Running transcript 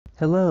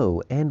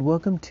Hello and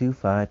welcome to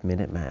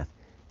 5-Minute Math.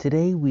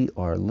 Today we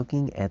are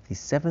looking at the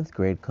 7th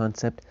grade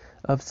concept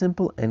of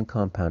simple and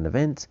compound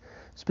events,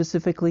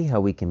 specifically how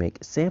we can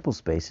make sample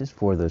spaces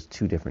for those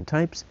two different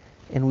types,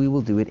 and we will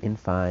do it in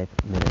 5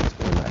 minutes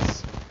or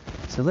less.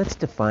 So let's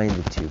define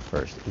the two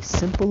first. A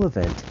simple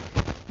event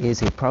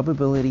is a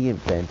probability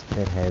event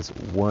that has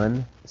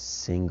one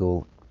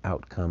single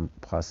outcome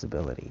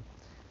possibility.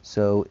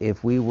 So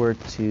if we were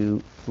to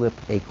flip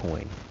a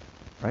coin,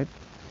 right?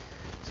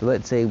 So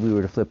let's say we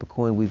were to flip a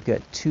coin, we've got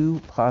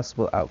two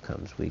possible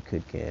outcomes. We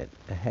could get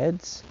a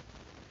heads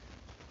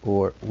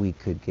or we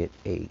could get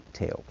a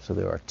tail. So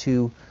there are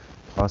two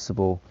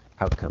possible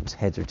outcomes,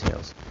 heads or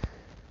tails.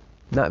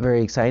 Not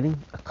very exciting.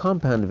 A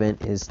compound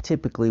event is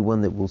typically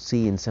one that we'll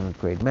see in 7th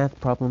grade math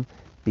problem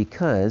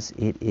because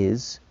it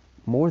is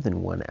more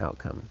than one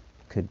outcome.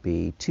 Could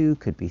be 2,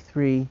 could be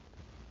 3,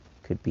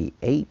 could be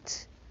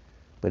 8.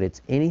 But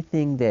it's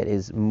anything that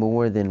is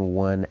more than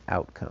one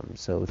outcome.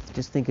 So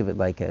just think of it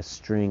like a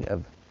string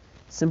of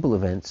simple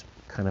events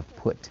kind of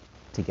put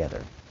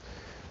together.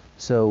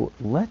 So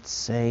let's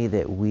say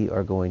that we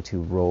are going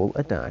to roll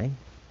a die.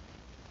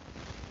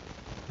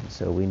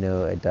 So we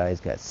know a die's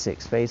got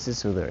 6 faces,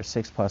 so there are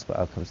 6 possible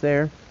outcomes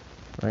there.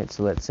 Right?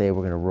 So let's say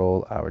we're going to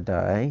roll our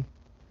die.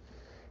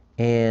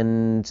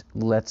 And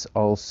let's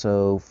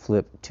also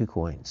flip 2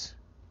 coins.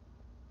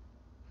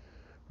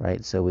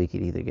 Right, so we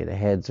could either get a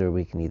heads or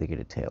we can either get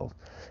a tail.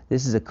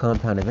 This is a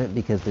compound event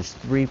because there's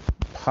 3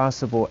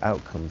 possible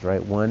outcomes,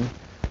 right? One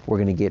we're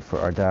going to get for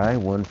our die,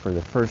 one for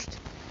the first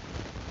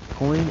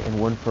coin,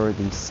 and one for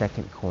the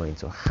second coin.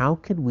 So how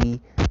could we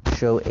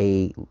show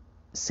a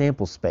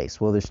sample space?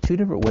 Well, there's 2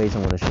 different ways I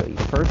want to show you.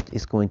 First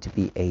is going to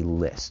be a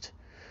list.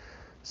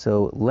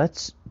 So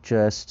let's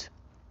just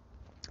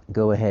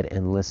go ahead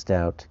and list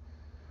out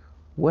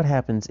what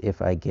happens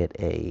if I get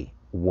a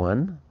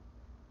 1,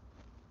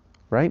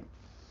 right?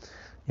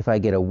 If I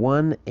get a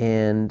 1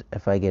 and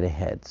if I get a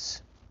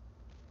heads.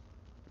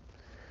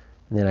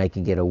 And then I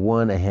can get a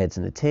 1, a heads,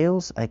 and a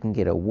tails. I can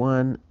get a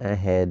 1, a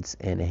heads,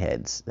 and a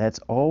heads. That's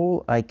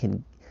all I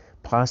can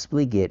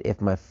possibly get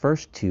if my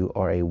first 2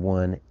 are a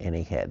 1 and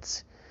a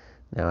heads.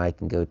 Now I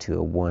can go to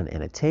a 1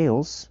 and a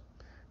tails,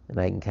 and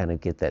I can kind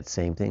of get that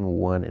same thing,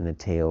 1 and a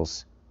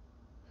tails,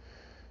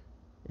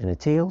 1 and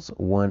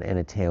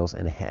a tails,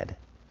 and a head.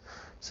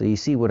 So you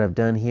see what I've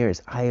done here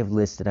is I have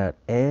listed out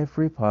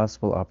every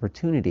possible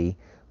opportunity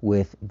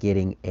with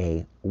getting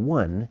a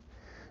 1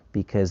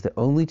 because the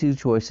only 2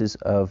 choices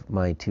of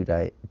my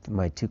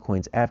two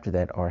coins after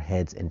that are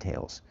heads and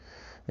tails.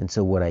 And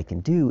so what I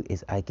can do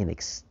is I can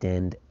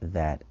extend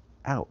that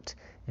out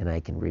and I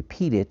can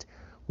repeat it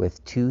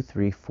with 2,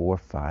 3, 4,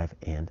 5,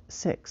 and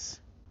 6.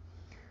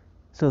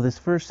 So this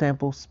first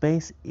sample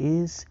space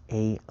is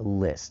a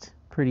list.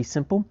 Pretty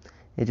simple.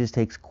 It just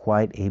takes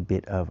quite a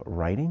bit of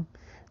writing.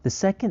 The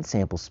second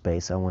sample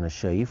space I want to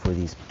show you for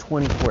these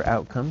 24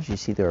 outcomes, you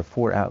see there are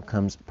 4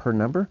 outcomes per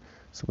number,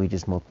 so we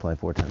just multiply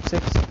 4 times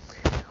 6.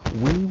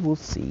 We will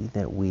see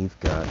that we've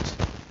got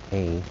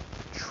a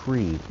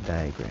tree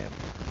diagram.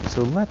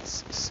 So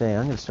let's say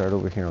I'm going to start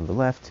over here on the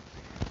left,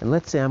 and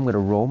let's say I'm going to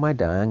roll my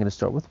die. I'm going to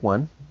start with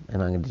 1,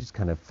 and I'm going to just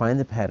kind of find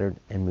the pattern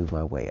and move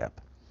my way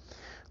up.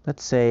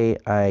 Let's say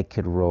I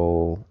could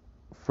roll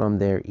from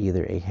there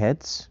either a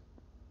heads,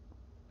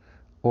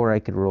 or I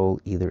could roll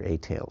either a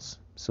tails.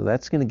 So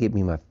that's going to give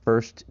me my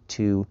first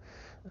 2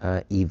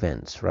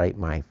 events, right?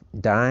 My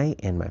die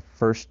and my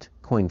first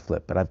coin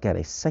flip. But I've got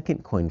a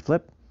second coin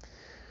flip.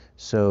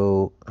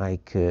 So I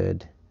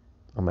could,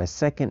 on my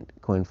second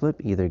coin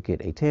flip, either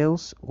get a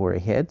tails or a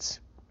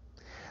heads.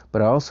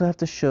 But I also have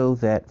to show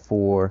that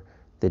for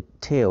the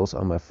tails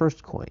on my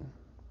first coin.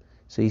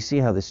 So you see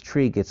how this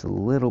tree gets a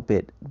little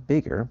bit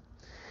bigger.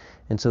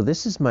 And so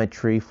this is my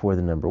tree for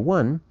the number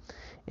 1.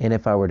 And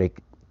if I were to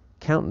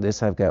count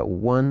this, I've got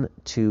 1,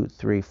 2,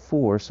 3,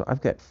 4. So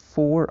I've got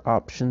 4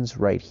 options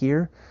right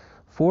here,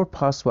 4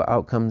 possible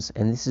outcomes,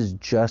 and this is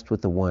just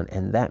with the 1,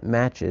 and that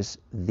matches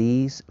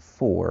these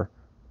 4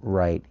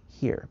 right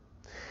here.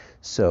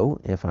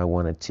 So if I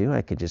wanted to,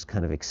 I could just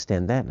kind of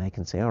extend that, and I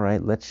can say, all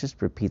right, let's just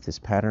repeat this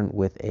pattern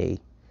with a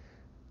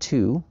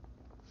 2.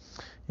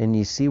 And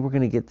you see we're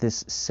going to get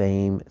this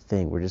same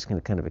thing. We're just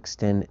going to kind of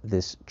extend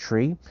this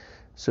tree.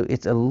 So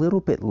it's a little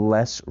bit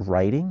less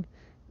writing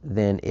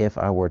than if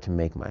I were to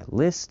make my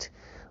list,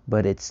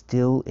 but it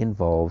still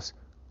involves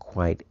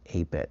quite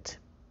a bit.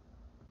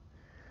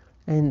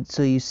 And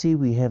so you see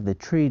we have the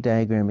tree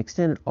diagram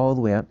extended all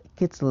the way out. It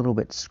gets a little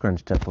bit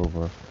scrunched up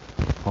over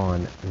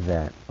on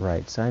that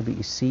right side, but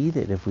you see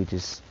that if we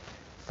just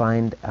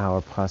find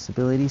our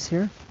possibilities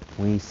here,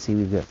 we see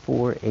we've got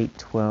 4, 8,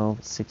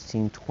 12,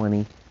 16,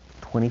 20,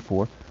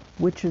 24,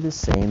 which are the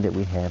same that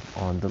we have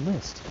on the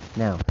list.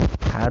 Now,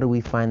 how do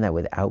we find that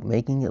without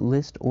making a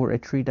list or a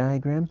tree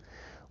diagram?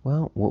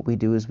 Well, what we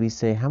do is we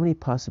say, how many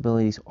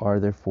possibilities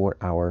are there for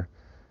our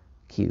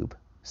cube?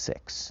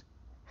 6.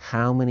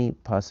 How many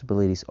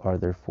possibilities are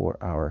there for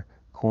our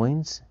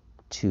coins?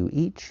 2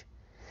 each.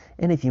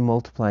 And if you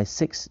multiply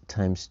 6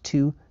 times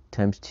 2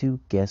 times 2,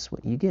 guess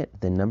what you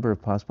get? The number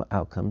of possible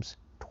outcomes,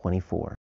 24.